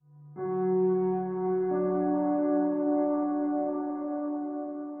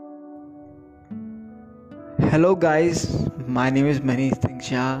Hello guys, my name is Manish Singh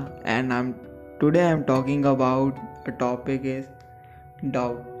Shah and I'm talking about a topic is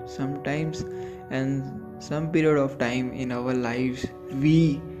doubt. Sometimes and some period of time in our lives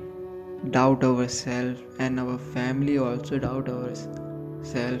we doubt ourselves and our family also doubt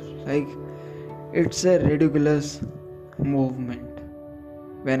ourselves. Like it's a ridiculous movement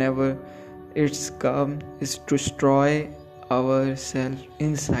whenever it's come is to destroy ourselves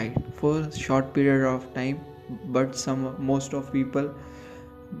inside for a short period of time, but most of people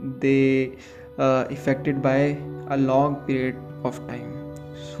they affected by a long period of time.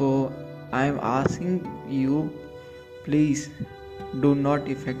 So I am asking you, please do not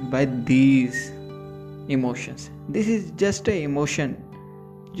affect by these emotions. This is just a emotion,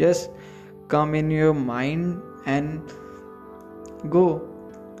 just come in your mind and go.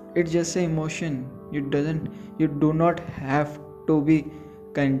 It's just an emotion. You do not have to be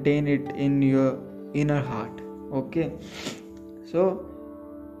contain it in your inner heart. Okay, so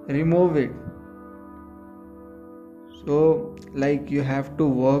remove it. So like you have to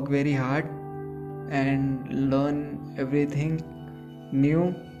work very hard and learn everything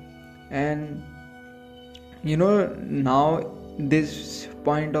new. And now this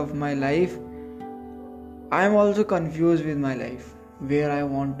point of my life I am also confused with my life, where I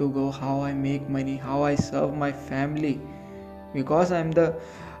want to go, how I make money, how I serve my family, because I'm the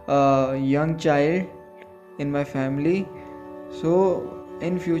young child in my family. So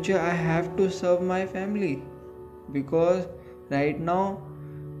in future I have to serve my family, because right now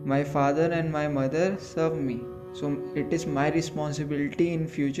my father and my mother serve me. So it is my responsibility in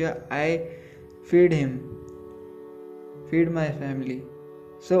future I feed my family.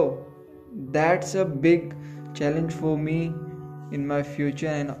 So that's a big challenge for me in my future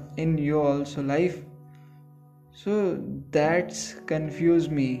and in your also life. So that's confuse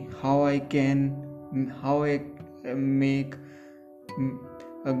me how I make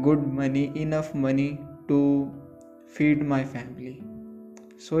a good money, enough money to feed my family.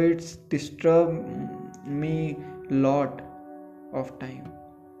 So it's disturbed me lot of time.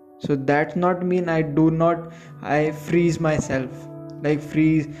 So that's not mean I freeze myself,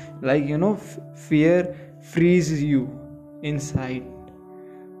 fear freezes you inside.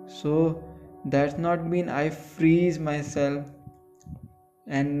 So that's not mean I freeze myself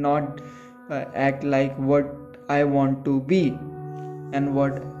and not act like what I want to be and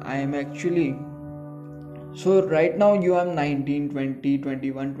what I am actually. So right now you are 19, 20,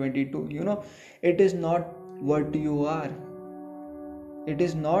 21, 22. It is not what you are. It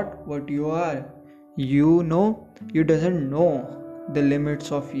is not what you are. You doesn't know the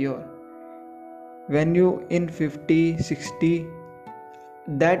limits of your. When you in 50, 60,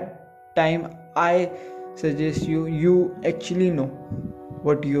 that time I suggest you actually know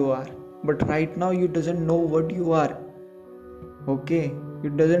what you are. But right now you doesn't know what you are. Okay, you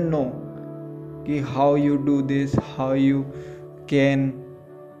doesn't know how you do this, how you can.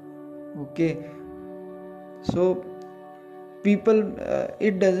 Okay, so people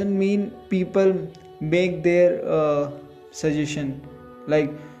it doesn't mean people make their suggestion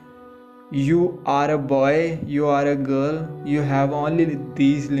like you are a boy, you are a girl, you have only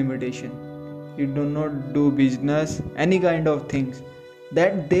these limitation, you do not do business, any kind of things,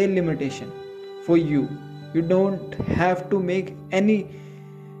 that their limitation for you. You don't have to make any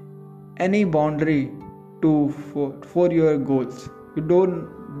boundary for your goals. You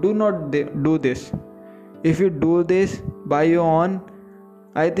do not do this. If you do this by your own,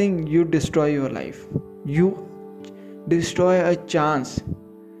 I think you destroy your life. You destroy a chance.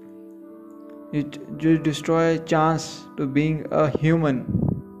 You destroy a chance to being a human.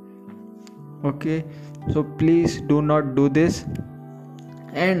 Okay, so please do not do this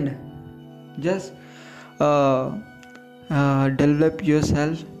and just develop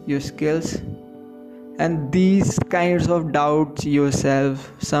yourself, your skills. And these kinds of doubts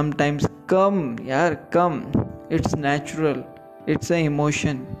yourself sometimes come. It's natural, it's an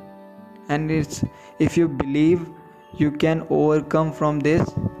emotion, and it's, if you believe you can overcome from this,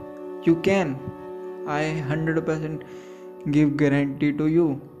 you can. I 100% give guarantee to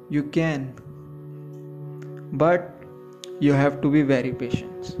you, you can. But you have to be very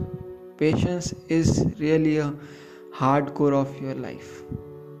patient. Patience is really a hardcore of your life.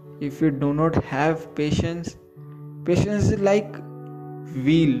 If you do not have patience is like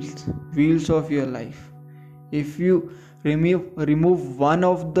wheels of your life. If you remove one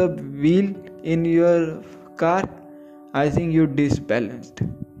of the wheel in your car, I think you're disbalanced.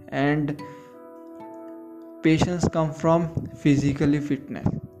 And patience come from physically fitness.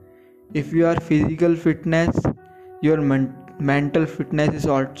 If you are physical fitness, your mental fitness is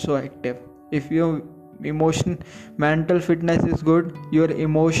also active. If you mental fitness is good, your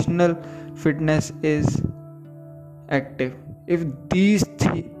emotional fitness is active. If these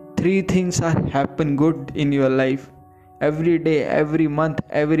three things are happen good in your life, every day, every month,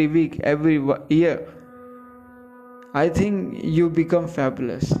 every week, every year, I think you become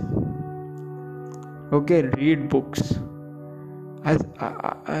fabulous. Okay, read books. As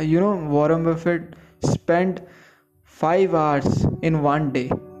Warren Buffett spent 5 hours in one day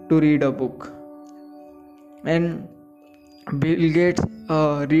to read a book, and Bill Gates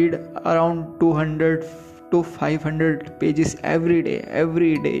read around 200 to 500 pages every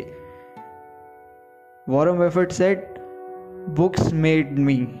day. Warren Buffett said, books made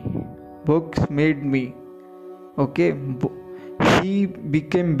me. Okay, he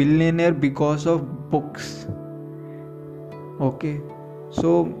became billionaire because of books. Okay,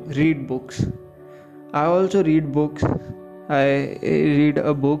 so read books. I also read books. I read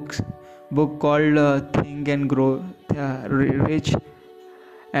a book called Think and Grow Rich,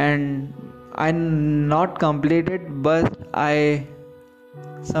 and I not completed, but I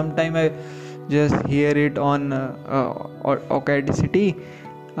just hear it on Audacity,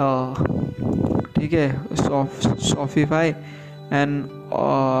 ठीक है, Shopify, and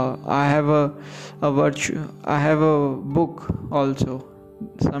I have I have a book also.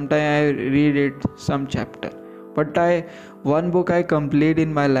 Sometimes I read it some chapter, but one book I complete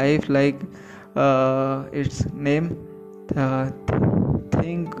in my life, like its name,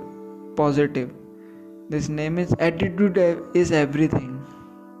 Think Positive. This name is Attitude is Everything,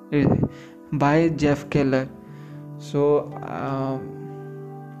 by Jeff Keller. So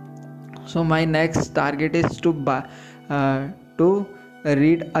my next target is to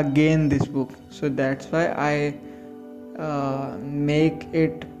read again this book. So that's why I make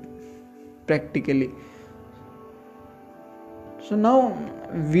it practically. So now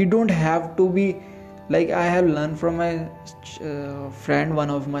we don't have to be like, I have learned from my friend, one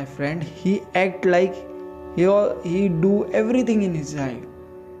of my friend. He act like he do everything in his life.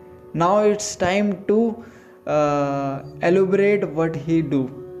 Now it's time to elaborate what he do.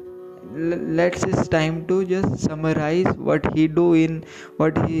 It's time to just summarize what he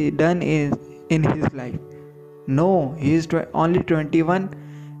done in his life. No, he is only 21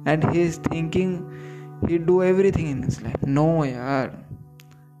 and he is thinking he do everything in his life. No, yaar.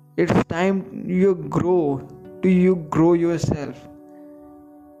 It's time you grow yourself.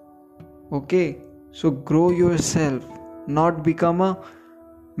 Okay, so grow yourself, not become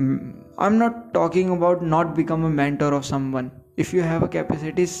I'm not talking about not become a mentor of someone. If you have a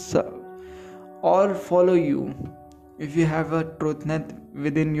capacity, or follow you. If you have a truthness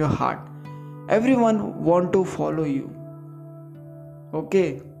within your heart, everyone want to follow you.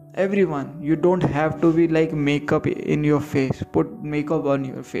 Okay, everyone. You don't have to be like makeup in your face, put makeup on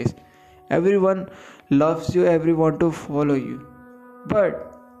your face. Everyone loves you, everyone to follow you.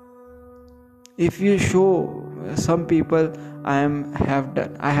 But if you show some people, I have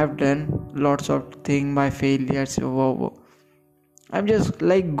done lots of things, my failures, I'm just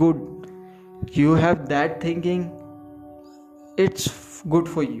like good. You have that thinking, it's good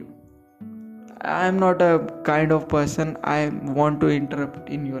for you. I'm not a kind of person I want to interrupt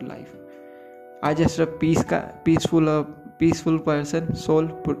in your life. I just a peaceful person,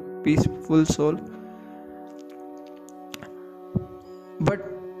 peaceful soul. But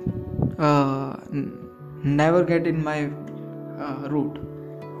never get in my route.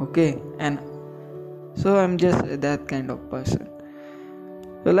 Okay, and so I'm just that kind of person.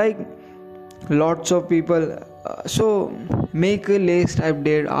 So like lots of people. So make a list. I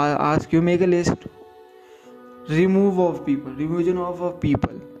ask you, make a list. Removal of people.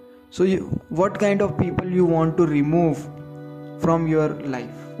 So what kind of people you want to remove from your life?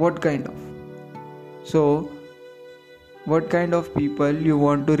 What kind of people you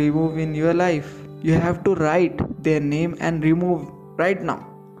want to remove in your life? You have to write their name and remove right now,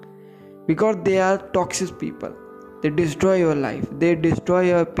 because they are toxic people. They destroy your life. They destroy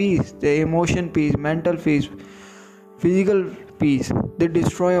your peace, the emotion peace, mental peace, physical peace. They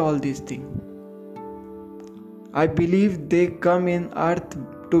destroy all these things. I believe they come in earth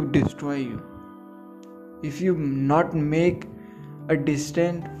to destroy you. If you not make a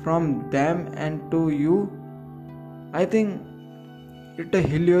distance from them and to you, I think it's a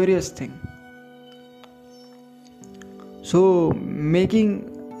hilarious thing. So making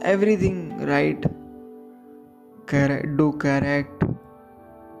everything right, do correct,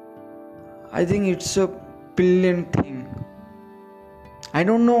 I think it's a brilliant thing. I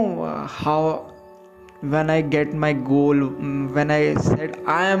don't know how, when I get my goal, when I said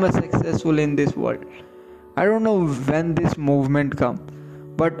I am a successful in this world, I don't know when this movement come,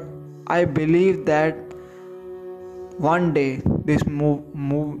 but I believe that one day this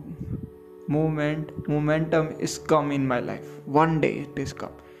momentum is come in my life. One day it is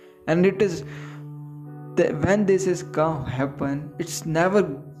come, and it is when this is come happen, it's never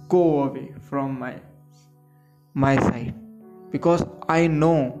go away from my side, because I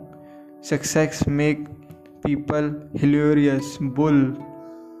know success make people hilarious, bull,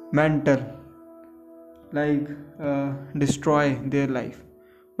 mental, like destroy their life.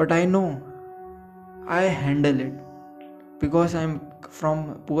 But I know I handle it, because I'm from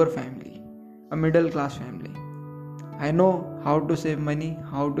a poor family, a middle class family. I know how to save money,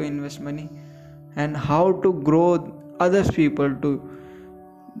 how to invest money, and how to grow others people to,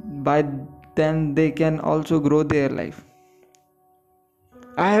 by then they can also grow their life.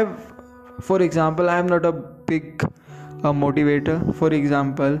 I have, for example, I am not a big motivator. For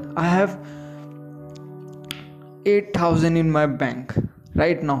example, I have 8,000 in my bank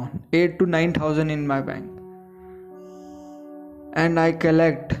right now, 8 to 9,000 in my bank, and I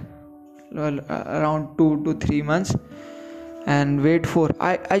collect around 2 to 3 months and wait for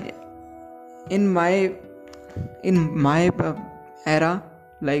I in my era,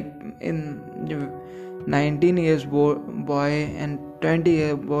 like in 19 years boy and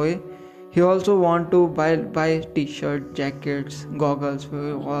 20-year boy, he also want to buy t-shirt, jackets, goggles,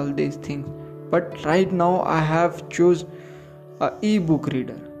 all these things. But right now I have choose a e-book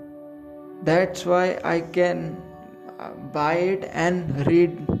reader. That's why I can buy it and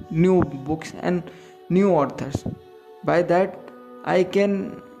read new books and new authors. By that I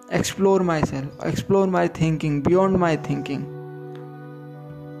can explore myself, explore my thinking beyond my thinking.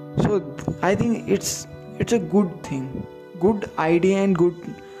 So I think it's a good thing, good idea, and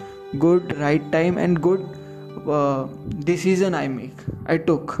good right time, and good decision I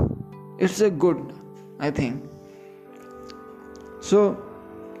took. It's a good, I think. So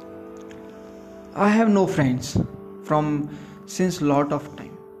I have no friends from since lot of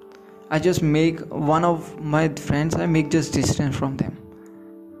time. I just make one of my friends, I make just distance from them.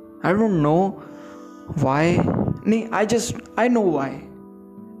 I don't know why. I know why.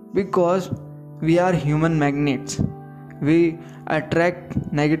 Because we are human magnets. We attract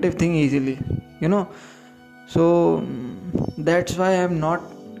negative thing easily, So that's why I am not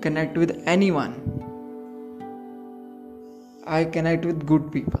connect with anyone. I connect with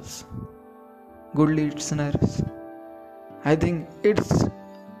good peoples, good listeners. I think it's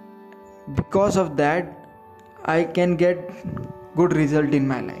because of that I can get good result in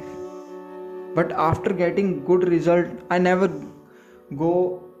my life. But after getting good result, I never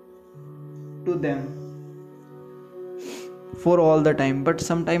go to them for all the time. But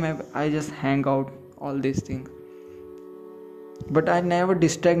sometime I just hang out all these things. But I never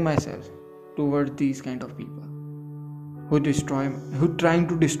distract myself towards these kind of people who trying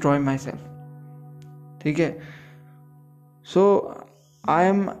to destroy myself. Okay? So I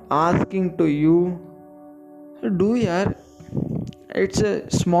am asking to you, do yaar, it's a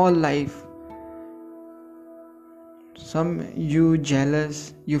small life. You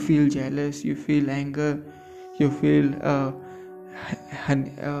jealous, you feel anger, you feel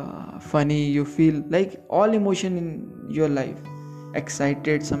funny, you feel like all emotion in your life.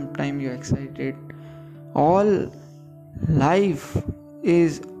 Excited, sometimes you're excited. All life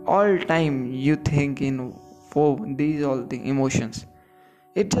is all time you think in for these all the emotions.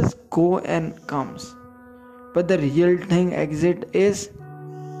 It just go and comes. But the real thing exit is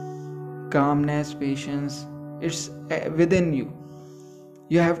calmness, patience. It's within you.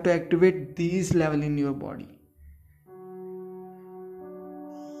 You have to activate these level in your body.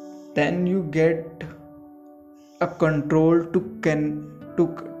 Then you get a control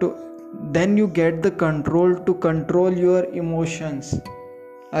then you get the control to control your emotions.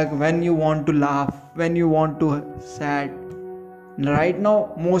 Like when you want to laugh, when you want to sad. Right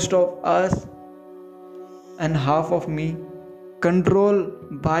now, most of us and half of me control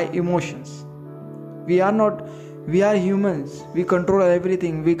by emotions. We are humans. We control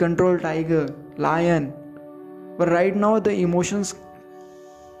everything. We control tiger, lion. But right now the emotions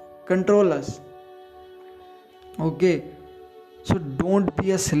control us. Okay. So don't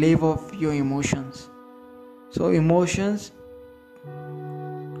be a slave of your emotions. So emotions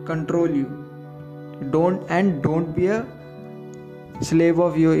control you. Don't be a slave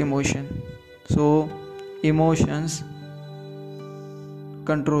of your emotion. So emotions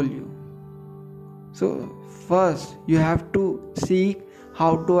control you. So first you have to see,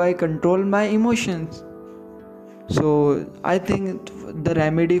 how do I control my emotions? So I think the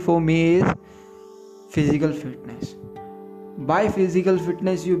remedy for me is physical fitness. By physical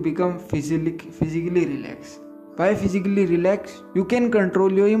fitness you become physically relaxed. By physically relaxed you can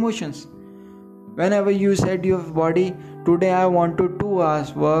control your emotions. Whenever you said your body, today I want to 2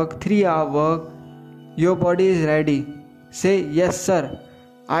 hours work, 3 hour work, your body is ready. Say, yes sir,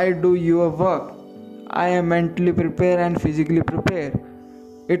 I do your work. I am mentally prepared and physically prepared.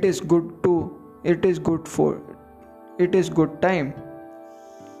 It is good to, it is good for, it is good time.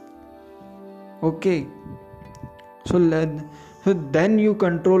 Okay, so then you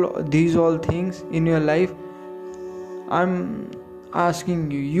control these all things in your life. I'm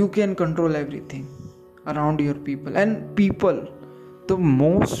asking you, you can control everything around your people. And people, the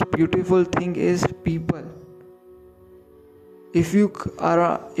most beautiful thing is people. If you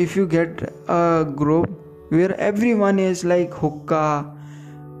get a group where everyone is like hookah,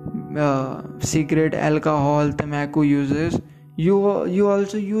 cigarette, alcohol, tobacco users, you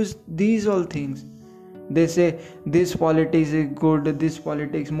also use these all things. They say this politics is good, this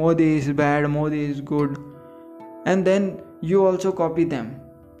politics, Modi is bad, Modi is good, and then you also copy them.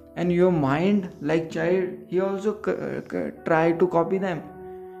 And your mind, like child, he also try to copy them.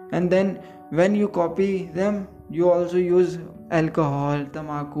 And then when you copy them, you also use alcohol,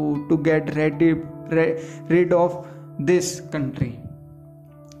 tobacco to get rid of this country.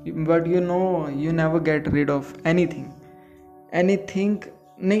 But you never get rid of anything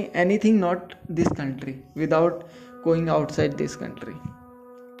not this country without going outside this country.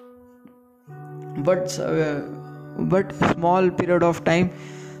 But small period of time,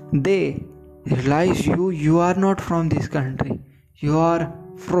 they realize you are not from this country, you are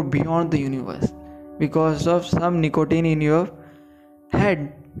from beyond the universe, because of some nicotine in your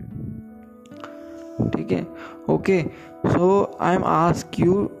head. Okay, so I'm ask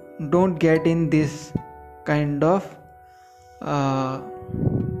you, don't get in this kind of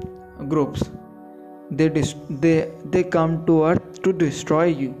groups. They come to earth to destroy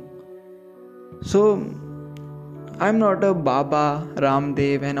you. So I'm not a Baba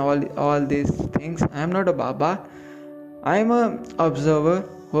Ramdev and all these things. I'm not a Baba. I'm a observer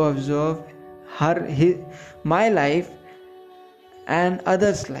who observe my life and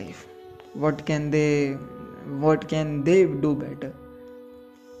others' life. What can they do better?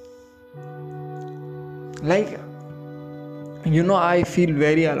 Like, I feel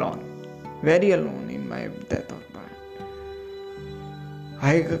very alone in my death of mind.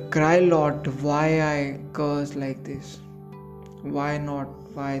 I cry a lot. Why I curse like this? Why not?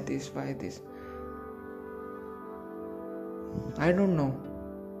 Why this? I don't know.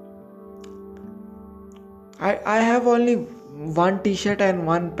 I have only one t-shirt and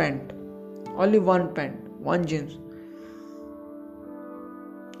one pant. Only one pant, one jeans.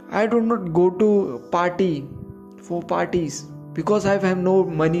 I do not go to parties because I have no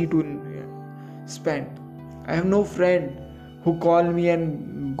money to spend. I have no friend who call me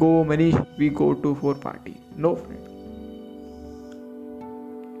and go, Manish, we go to for party. No friend.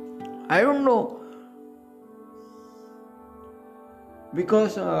 I don't know,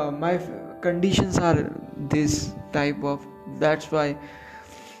 because my conditions are this type of. That's why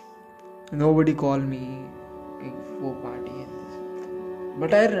nobody call me for party and this.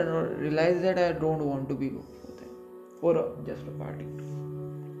 But I realize that I don't want to be for just a party.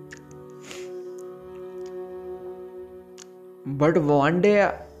 But one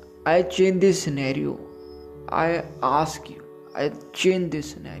day I change this scenario. I ask you, I change this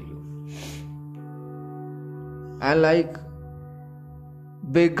scenario. I like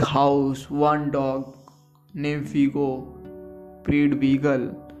big house, one dog named Figo, breed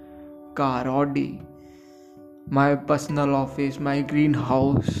beagle, car Audi, my personal office, my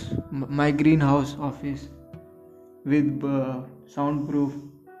greenhouse office with soundproof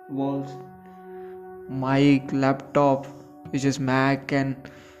walls, mic, laptop, which is Mac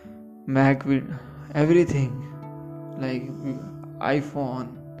with everything, like iPhone,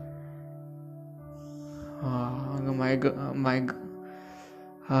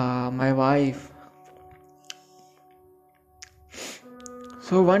 my wife.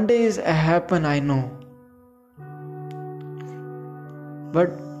 So one day is happen, I know, but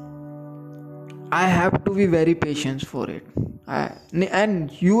I have to be very patient for it.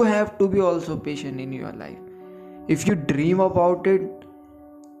 And you have to be also patient in your life. If you dream about it,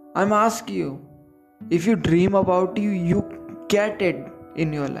 I'm asking you, if you dream about you get it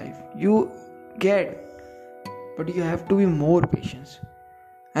in your life. You get, but you have to be more patient,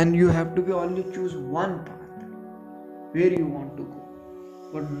 and you have to be only choose one path where you want to go,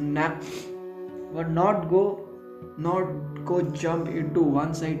 but not go jump into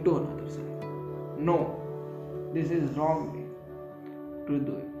one side to another side. No, this is wrong way to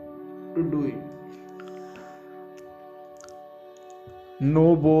do it.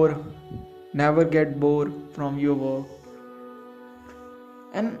 No bore, never get bored from your work.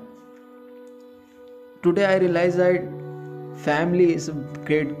 And today I realize that family is a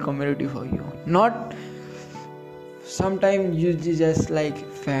great community for you. Not sometimes you just like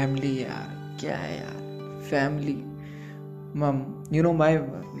family yaar, kya hai yaar, family. Mom, you know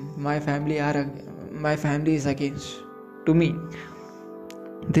my family is against to me.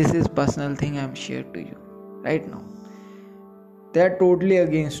 This is personal thing I'm shared to you right now. They are totally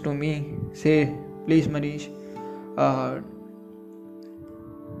against to me. Say, please Manish,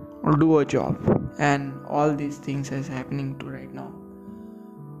 do a job, and all these things is happening to right now.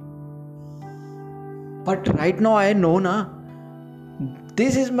 But right now I know na,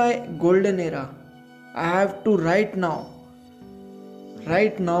 this is my golden era. I have to right now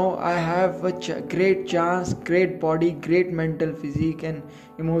I have a great chance, great body, great mental physique and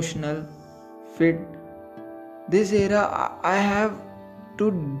emotional fit. This era I have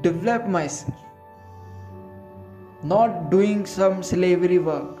to develop myself, not doing some slavery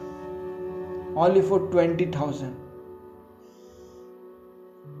work only for 20,000.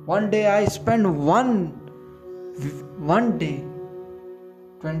 One day I spend one day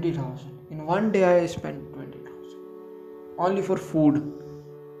 20,000. In one day I spend 20,000 only for food,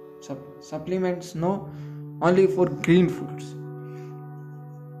 supplements no, only for green foods.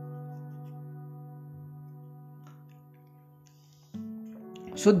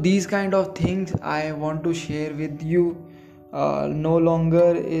 So these kind of things I want to share with you. No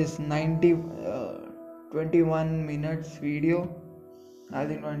longer is 21 minutes video, I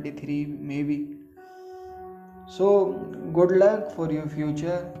think 23 maybe. So good luck for your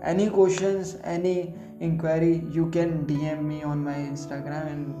future. Any questions, any inquiry, you can DM me on my Instagram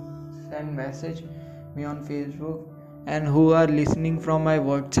and send message me on Facebook. And who are listening from my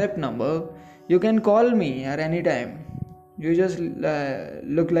WhatsApp number, you can call me at any time. You just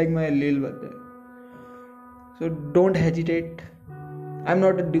look like my little brother. So don't hesitate. I'm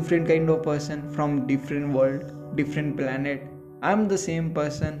not a different kind of person from different world, different planet. I'm the same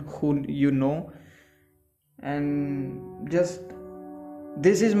person who you know. And just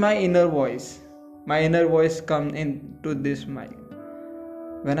this is my inner voice. My inner voice comes into this mic.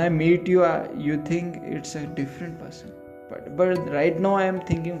 When I meet you, you think it's a different person. But right now I am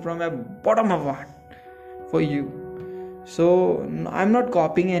thinking from a bottom of heart for you. So I'm not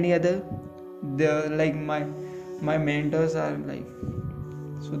copying any other. They're like my mentors are like.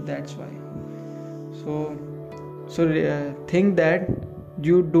 So that's why. So think that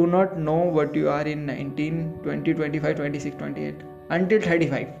you do not know what you are in 19, 20, 25, 26, 28 until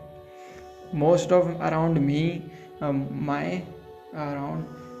 35. Most of around me, my around,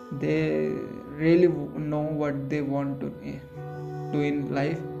 they really know what they want to do in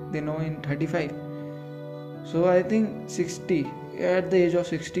life. They know in 35. So I think 60, at the age of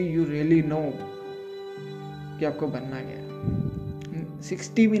 60 you really know कि आपको बनना क्या है.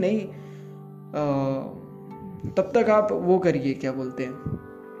 60 भी नहीं, तब तक आप वो करिए, क्या बोलते हैं,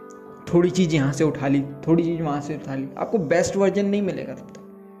 थोड़ी चीज़ यहाँ से उठा ली, थोड़ी चीज़ वहाँ से उठा ली. आपको बेस्ट वर्जन नहीं मिलेगा तब तक.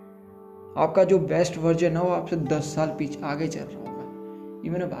 आपका जो बेस्ट वर्जन है वो आपसे 10 साल पीछे आगे चल रहा होगा. ये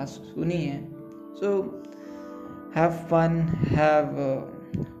मैंने बात सुनी है. So have fun, have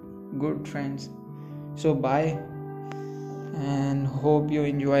good friends. So bye and hope you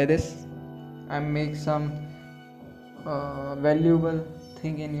enjoy this and make some valuable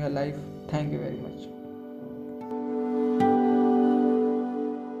thing in your life. Thank you very much.